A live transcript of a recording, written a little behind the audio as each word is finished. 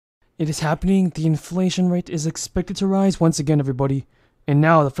It is happening. The inflation rate is expected to rise once again, everybody. And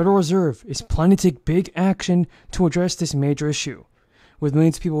now the Federal Reserve is planning to take big action to address this major issue. With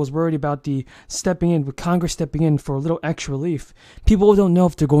millions of people worried about with Congress stepping in for a little extra relief, people don't know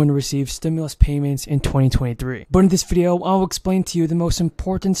if they're going to receive stimulus payments in 2023. But in this video, I'll explain to you the most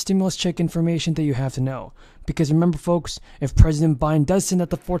important stimulus check information that you have to know. Because remember folks, if President Biden does send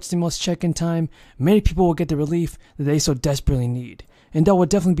out the fourth stimulus check in time, many people will get the relief that they so desperately need. And that would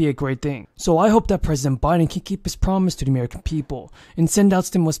definitely be a great thing. So I hope that President Biden can keep his promise to the American people and send out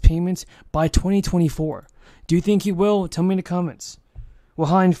stimulus payments by 2024. Do you think he will? Tell me in the comments. Well,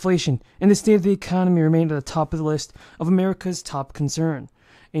 high inflation and the state of the economy remain at the top of the list of America's top concern.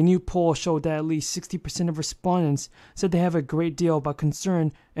 A new poll showed that at least 60% of respondents said they have a great deal about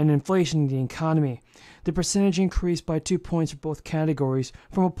concern and inflation in the economy. The percentage increased by 2 points for both categories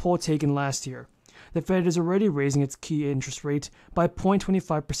from a poll taken last year. The Fed is already raising its key interest rate by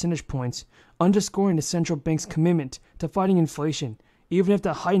 0.25 percentage points, underscoring the central bank's commitment to fighting inflation, even if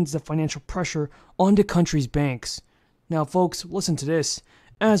that heightens the financial pressure on the country's banks. Now folks, listen to this.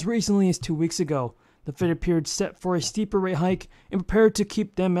 As recently as 2 weeks ago, the Fed appeared set for a steeper rate hike and prepared to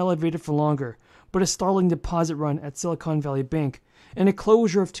keep them elevated for longer. But a startling deposit run at Silicon Valley Bank and a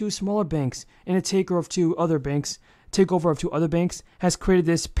closure of two smaller banks and a takeover of two other banks has created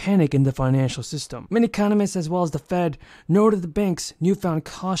this panic in the financial system. Many economists as well as the Fed noted the bank's newfound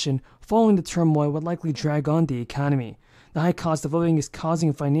caution following the turmoil would likely drag on the economy. The high cost of living is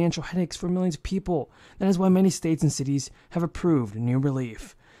causing financial headaches for millions of people. That is why many states and cities have approved new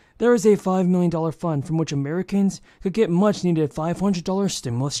relief. There is a $5 million fund from which Americans could get much needed $500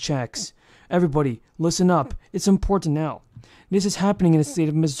 stimulus checks. Everybody, listen up. It's important now. This is happening in the state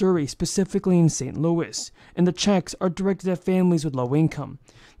of Missouri, specifically in St. Louis, and the checks are directed at families with low income.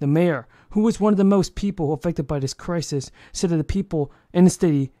 The mayor, who was one of the most people affected by this crisis, said that the people in the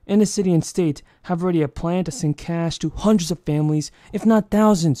city and state have already a plan to send cash to hundreds of families, if not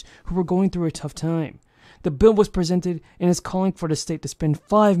thousands, who were going through a tough time. The bill was presented and is calling for the state to spend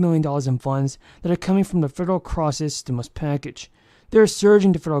 $5 million in funds that are coming from the federal Crosses stimulus package. They are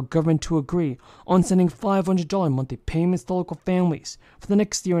urging the federal government to agree on sending $500 monthly payments to local families for the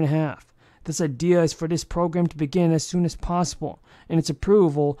next year and a half. This idea is for this program to begin as soon as possible, and its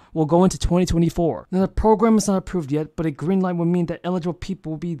approval will go into 2024. Now, the program is not approved yet, but a green light would mean that eligible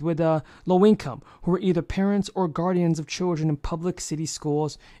people will be with low income, who are either parents or guardians of children in public city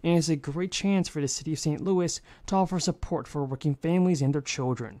schools, and it's a great chance for the city of St. Louis to offer support for working families and their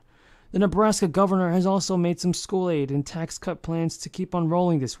children. The Nebraska governor has also made some school aid and tax cut plans to keep on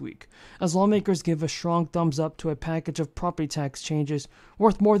rolling this week, as lawmakers give a strong thumbs up to a package of property tax changes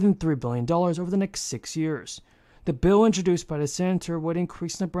worth more than $3 billion over the next 6 years. The bill introduced by the senator would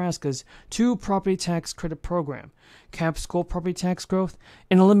increase Nebraska's 2 property tax credit program, cap school property tax growth,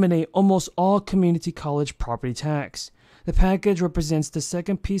 and eliminate almost all community college property tax. The package represents the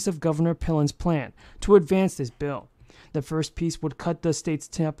second piece of Governor Pillen's plan to advance this bill. The first piece would cut the state's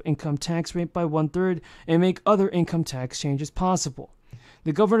top income tax rate by 1/3 and make other income tax changes possible.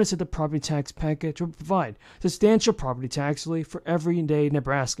 The governor said the property tax package would provide substantial property tax relief for everyday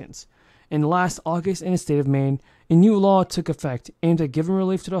Nebraskans. And last August in the state of Maine, a new law took effect aimed at giving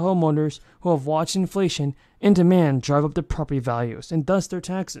relief to the homeowners who have watched inflation and demand drive up their property values and thus their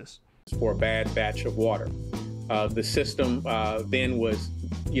taxes. For a bad batch of water. The system then was,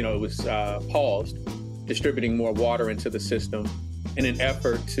 paused, distributing more water into the system in an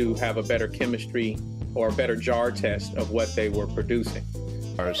effort to have a better chemistry or a better jar test of what they were producing.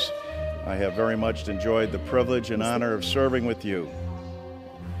 I have very much enjoyed the privilege and honor of serving with you.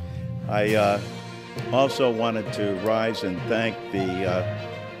 I also wanted to rise and thank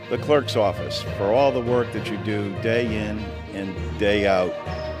the clerk's office for all the work that you do day in and day out.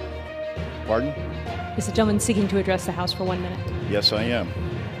 Pardon? Is the gentleman seeking to address the House for 1 minute? Yes, I am.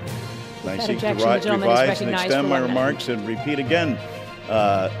 I seek to revise and extend my remarks and repeat again,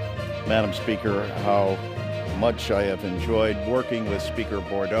 Madam Speaker, how much I have enjoyed working with Speaker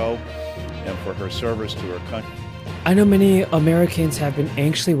Bordeaux and for her service to her country. I know many Americans have been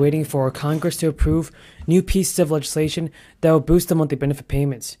anxiously waiting for Congress to approve new pieces of legislation that will boost the monthly benefit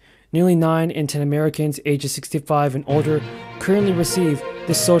payments. Nearly 9 in 10 Americans ages 65 and older currently receive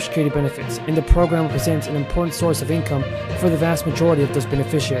the Social Security benefits, and the program represents an important source of income for the vast majority of those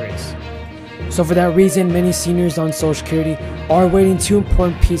beneficiaries. So for that reason, many seniors on Social Security are awaiting 2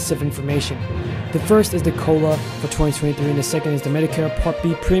 important pieces of information. The first is the COLA for 2023, and the second is the Medicare Part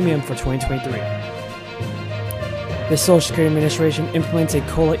B premium for 2023. The Social Security Administration implements a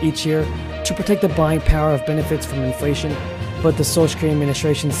COLA each year to protect the buying power of benefits from inflation, but the Social Security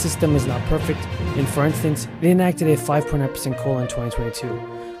Administration system is not perfect, and for instance, it enacted a 5.9% COLA in 2022.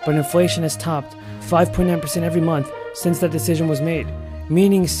 but inflation has topped 5.9% every month since that decision was made,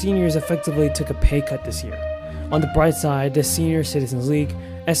 meaning seniors effectively took a pay cut this year. On the bright side, the Senior Citizens League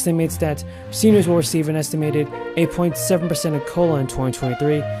estimates that seniors will receive an estimated 8.7% of COLA in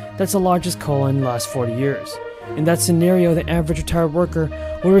 2023. That's the largest COLA in the last 40 years. In that scenario, the average retired worker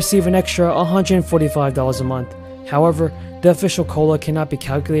will receive an extra $145 a month. However, the official COLA cannot be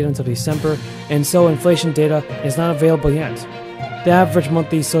calculated until December, and so inflation data is not available yet. The average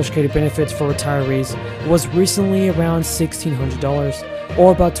monthly Social Security benefits for retirees was recently around $1,600,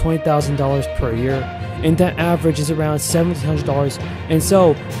 or about $20,000 per year, and that average is around $1,700, and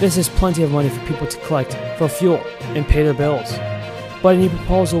so this is plenty of money for people to collect for fuel and pay their bills. But a new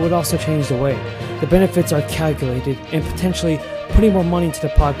proposal would also change the way the benefits are calculated and potentially putting more money into the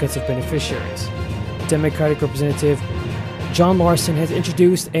pockets of beneficiaries. Democratic Representative John Larson has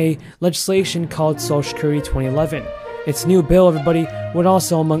introduced a legislation called Social Security 2011. Its new bill, everybody, would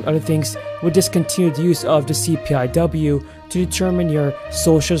also, among other things, would discontinue the use of the CPIW to determine your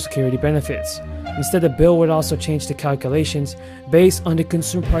Social Security benefits. Instead, the bill would also change the calculations based on the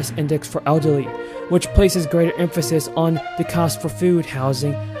Consumer Price Index for elderly, which places greater emphasis on the cost for food,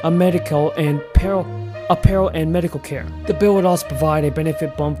 housing, apparel, and medical care. The bill would also provide a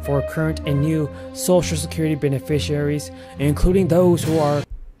benefit bump for current and new Social Security beneficiaries, including those who are...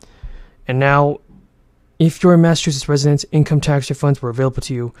 And now, if you're a Massachusetts resident, income tax refunds were available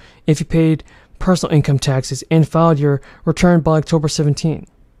to you if you paid personal income taxes and filed your return by October 17.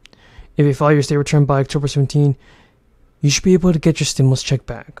 If you file your state return by October 17, you should be able to get your stimulus check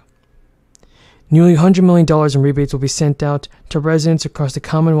back. Nearly $100 million in rebates will be sent out to residents across the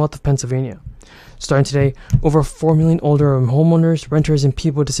Commonwealth of Pennsylvania. Starting today, over 4 million older homeowners, renters, and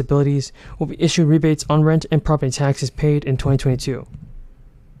people with disabilities will be issued rebates on rent and property taxes paid in 2022.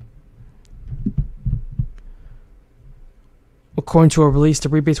 According to a release, the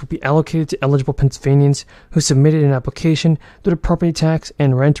rebates will be allocated to eligible Pennsylvanians who submitted an application through the Property Tax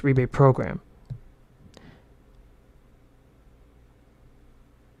and Rent Rebate Program.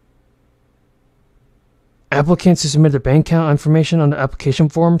 Applicants who submit their bank account information on the application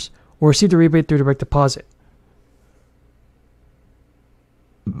forms will receive the rebate through direct deposit.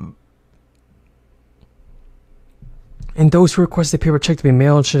 And those who request a paper check to be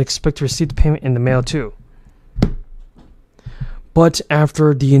mailed should expect to receive the payment in the mail too. But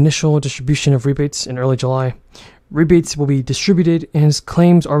after the initial distribution of rebates in early July, rebates will be distributed as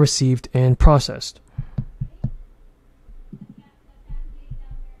claims are received and processed.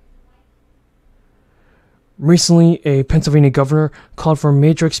 Recently, a Pennsylvania governor called for a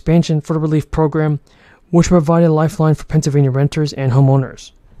major expansion for the relief program, which will provide a lifeline for Pennsylvania renters and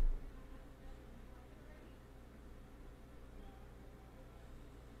homeowners.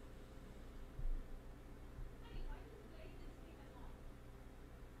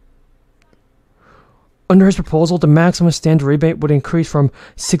 Under his proposal, the maximum standard rebate would increase from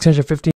 $650